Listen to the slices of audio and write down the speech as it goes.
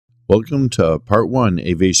Welcome to Part 1,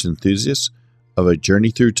 Aviation Enthusiasts, of a Journey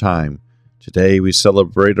Through Time. Today we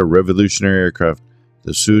celebrate a revolutionary aircraft,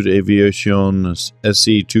 the Sud Aviation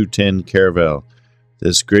Se-210 Caravelle.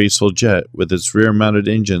 This graceful jet, with its rear-mounted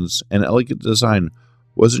engines and elegant design,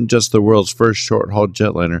 wasn't just the world's first short-haul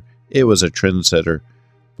jetliner, it was a trendsetter.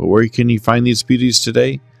 But where can you find these beauties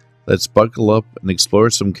today? Let's buckle up and explore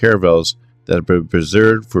some caravelles that have been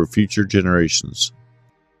preserved for future generations.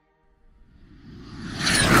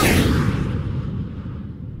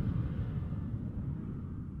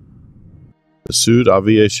 The Sud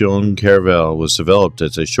Aviation Caravelle was developed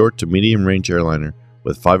as a short to medium-range airliner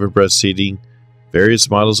with 5 abreast seating. Various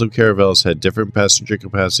models of caravelles had different passenger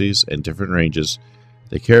capacities and different ranges.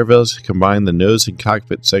 The caravelles combined the nose and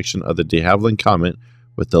cockpit section of the de Havilland Comet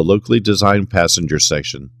with the locally designed passenger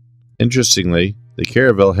section. Interestingly, the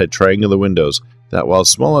Caravelle had triangular windows that, while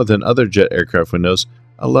smaller than other jet aircraft windows,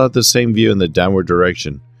 allowed the same view in the downward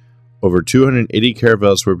direction. Over 280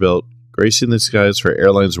 Caravelles were built, gracing the skies for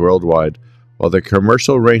airlines worldwide. While their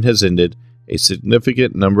commercial reign has ended, a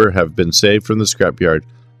significant number have been saved from the scrapyard.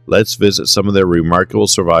 Let's visit some of their remarkable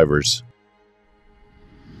survivors.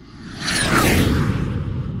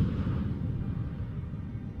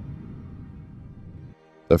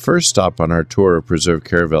 The first stop on our tour of preserved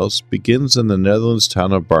caravelles begins in the Netherlands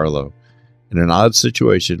town of Barlo. In an odd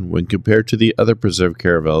situation when compared to the other preserved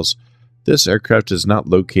caravelles, this aircraft is not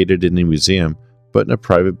located in a museum, but in a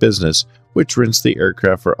private business, which rents the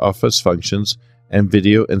aircraft for office functions and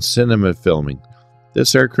video and cinema filming.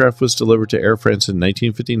 This aircraft was delivered to Air France in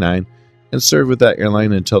 1959 and served with that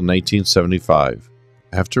airline until 1975.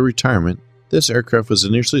 After retirement, this aircraft was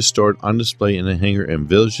initially stored on display in a hangar in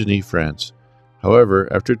Ville-Genève, France. However,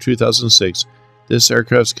 after 2006, this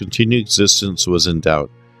aircraft's continued existence was in doubt.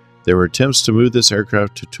 There were attempts to move this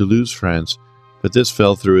aircraft to Toulouse, France, but this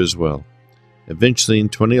fell through as well. Eventually, in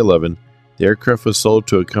 2011, the aircraft was sold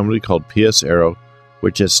to a company called PS Aero,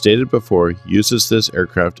 which, as stated before, uses this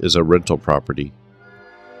aircraft as a rental property.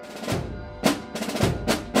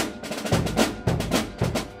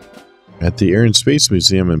 At the Air and Space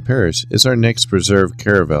Museum in Paris is our next preserved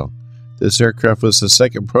Caravelle. This aircraft was the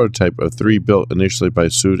second prototype of 3 built initially by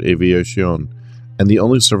Sud Aviation, and the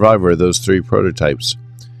only survivor of those 3 prototypes.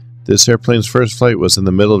 This airplane's first flight was in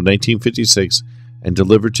the middle of 1956 and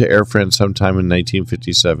delivered to Air France sometime in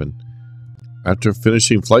 1957. After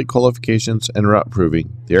finishing flight qualifications and route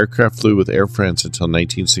proving, the aircraft flew with Air France until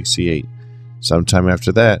 1968. Sometime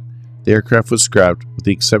after that, the aircraft was scrapped with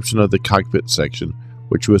the exception of the cockpit section,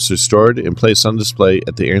 which was restored and placed on display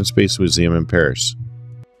at the Air and Space Museum in Paris.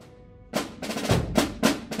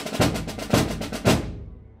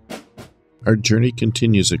 Our journey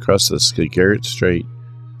continues across the Skagerrak Strait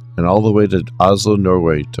and all the way to Oslo,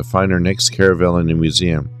 Norway to find our next Caravelle in a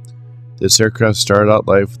museum. This aircraft started out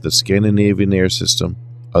life with the Scandinavian Air System,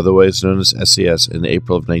 otherwise known as SES, in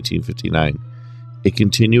April of 1959. It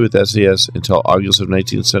continued with SES until August of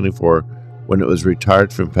 1974, when it was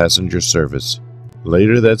retired from passenger service.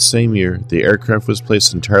 Later that same year, the aircraft was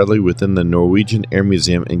placed entirely within the Norwegian Air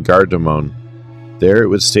Museum in Gardermoen. There it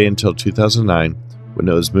would stay until 2009, when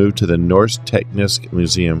it was moved to the Norsk Teknisk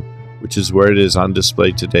Museum, which is where it is on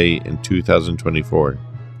display today in 2024.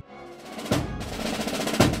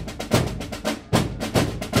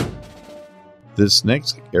 This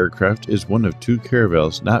next aircraft is one of 2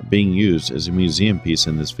 caravelles not being used as a museum piece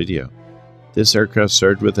in this video. This aircraft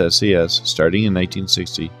served with SES starting in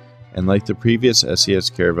 1960, and like the previous SES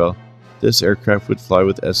Caravelle, this aircraft would fly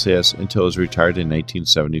with SES until it was retired in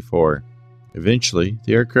 1974. Eventually,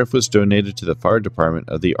 the aircraft was donated to the fire department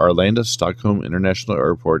of the Arlanda Stockholm International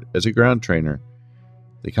Airport as a ground trainer.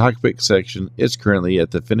 The cockpit section is currently at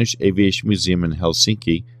the Finnish Aviation Museum in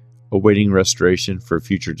Helsinki, awaiting restoration for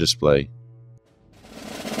future display.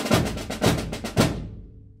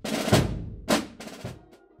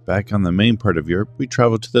 Back on the main part of Europe, we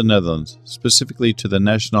traveled to the Netherlands, specifically to the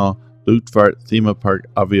National Luchtvaartmuseum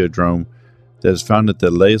Aviodrome that is found at the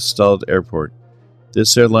Leestad Airport.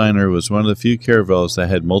 This airliner was one of the few caravelles that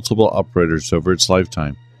had multiple operators over its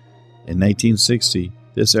lifetime. In 1960,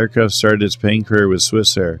 this aircraft started its paying career with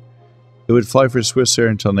Swiss Air. It would fly for Swiss Air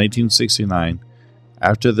until 1969.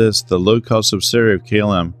 After this, the low-cost subsidiary of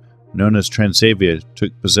KLM, known as Transavia,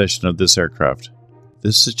 took possession of this aircraft.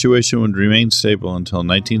 This situation would remain stable until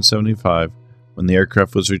 1975, when the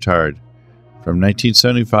aircraft was retired. From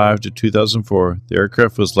 1975 to 2004, the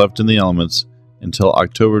aircraft was left in the elements until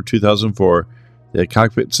October 2004. The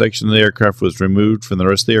cockpit section of the aircraft was removed from the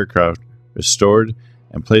rest of the aircraft, restored,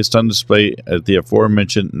 and placed on display at the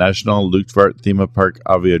aforementioned National Luchtvaartmuseum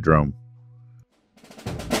Aviodrome.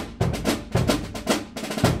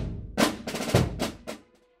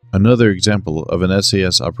 Another example of an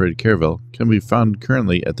SAS-operated Caravelle can be found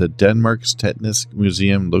currently at the Denmark's Teknisk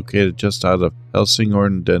Museum located just out of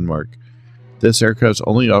Helsingør, Denmark. This aircraft's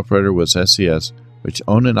only operator was SES, which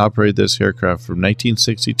owned and operated this aircraft from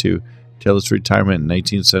 1962 till its retirement in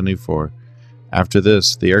 1974. After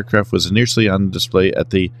this, the aircraft was initially on display at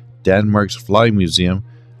the Danmarks Fly Museum,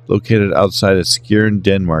 located outside of Skjern,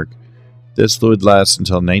 Denmark. This would last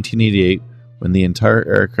until 1988, when the entire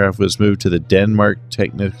aircraft was moved to the Denmark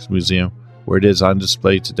Teknisk Museum, where it is on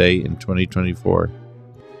display today in 2024.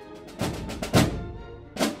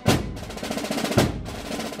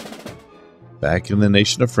 Back in the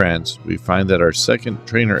nation of France, we find that our second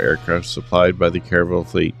trainer aircraft supplied by the Caravelle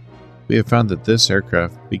fleet. We have found that this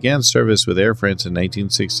aircraft began service with Air France in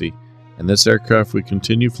 1960, and this aircraft would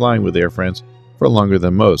continue flying with Air France for longer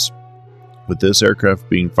than most, with this aircraft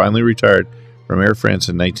being finally retired from Air France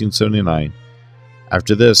in 1979.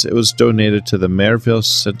 After this, it was donated to the Merville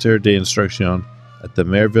Centre d'Instruction at the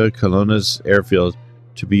Merville Colonnes Airfield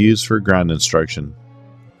to be used for ground instruction.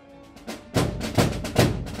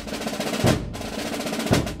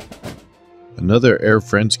 Another Air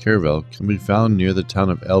France Caravelle can be found near the town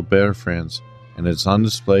of Albert, France, and is on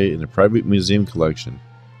display in a private museum collection,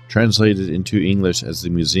 translated into English as the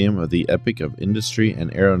Museum of the Epic of Industry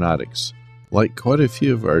and Aeronautics. Like quite a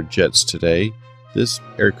few of our jets today, this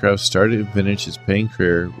aircraft started and finished its paying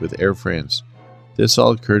career with Air France. This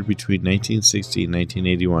all occurred between 1960 and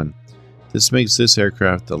 1981. This makes this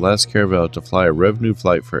aircraft the last Caravelle to fly a revenue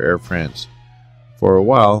flight for Air France. For a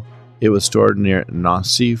while, it was stored near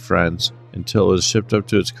Nancy, France, until it was shipped up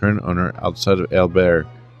to its current owner outside of Albert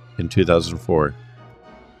in 2004.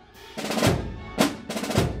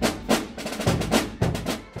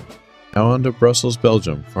 Now on to Brussels,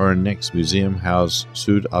 Belgium for our next museum-housed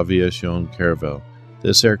Sud Aviation Caravelle.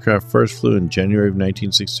 This aircraft first flew in January of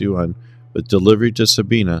 1961 with delivery to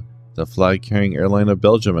Sabena, the flag-carrying airline of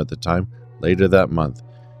Belgium at the time, later that month.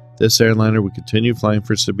 This airliner would continue flying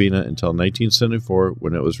for Sabena until 1974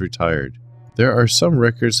 when it was retired. There are some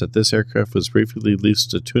records that this aircraft was briefly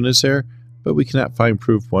leased to Tunisair, but we cannot find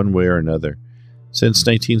proof one way or another. Since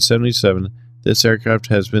 1977, this aircraft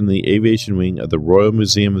has been the aviation wing of the Royal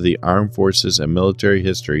Museum of the Armed Forces and Military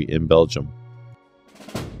History in Belgium.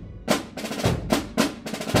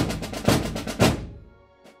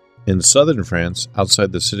 In southern France,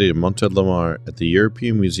 outside the city of Montélimar at the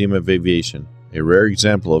European Museum of Aviation, a rare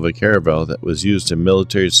example of a Caravelle that was used in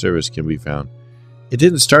military service can be found. It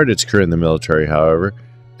didn't start its career in the military, however,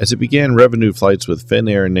 as it began revenue flights with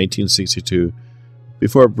Finnair in 1962,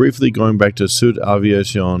 before briefly going back to Sud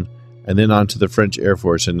Aviation and then on to the French Air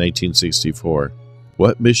Force in 1964.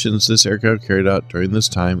 What missions this aircraft carried out during this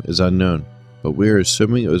time is unknown, but we are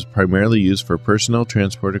assuming it was primarily used for personnel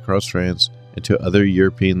transport across France and to other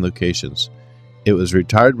European locations. It was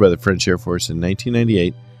retired by the French Air Force in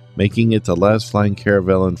 1998, making it the last flying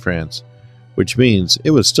Caravelle in France, which means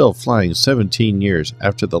it was still flying 17 years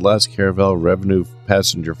after the last Caravelle revenue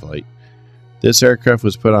passenger flight. This aircraft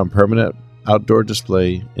was put on permanent outdoor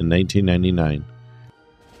display in 1999.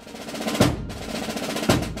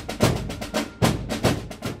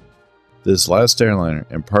 This last airliner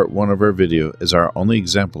and part 1 of our video is our only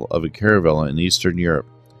example of a Caravelle in Eastern Europe.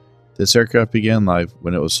 This aircraft began life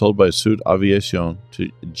when it was sold by Sud Aviation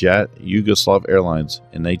to JAT Yugoslav Airlines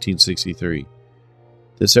in 1963.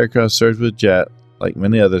 This aircraft served with JAT, like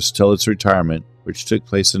many others, till its retirement, which took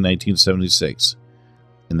place in 1976.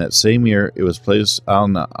 In that same year, it was placed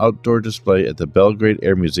on an outdoor display at the Belgrade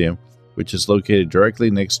Air Museum, which is located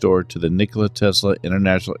directly next door to the Nikola Tesla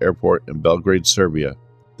International Airport in Belgrade, Serbia.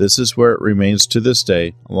 This is where it remains to this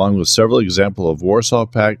day, along with several examples of Warsaw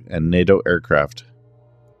Pact and NATO aircraft.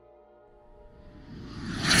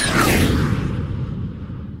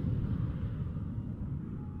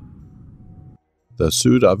 The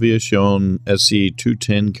Sud Aviation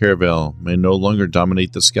Se-210 Caravelle may no longer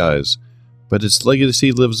dominate the skies, but its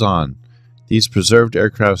legacy lives on. These preserved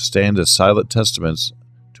aircraft stand as silent testaments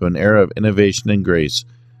to an era of innovation and grace,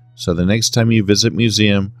 so the next time you visit a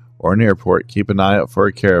museum or an airport, keep an eye out for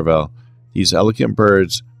a Caravelle. These elegant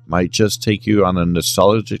birds might just take you on a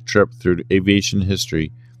nostalgic trip through aviation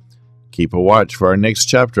history. Keep a watch for our next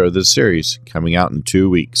chapter of this series, coming out in 2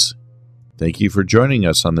 weeks. Thank you for joining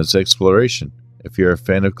us on this exploration. If you're a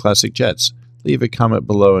fan of classic jets, leave a comment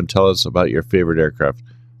below and tell us about your favorite aircraft.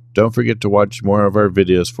 Don't forget to watch more of our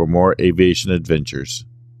videos for more aviation adventures.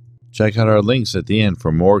 Check out our links at the end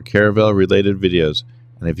for more Caravelle-related videos,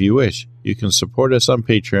 and if you wish, you can support us on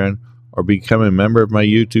Patreon or become a member of my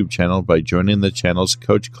YouTube channel by joining the channel's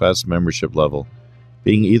Coach Class membership level.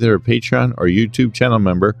 Being either a Patreon or YouTube channel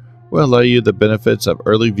member will allow you the benefits of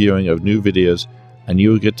early viewing of new videos and you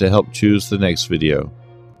will get to help choose the next video.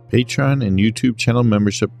 Patreon and YouTube channel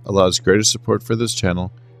membership allows greater support for this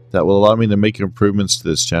channel that will allow me to make improvements to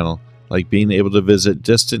this channel, like being able to visit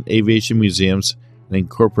distant aviation museums and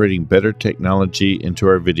incorporating better technology into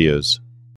our videos.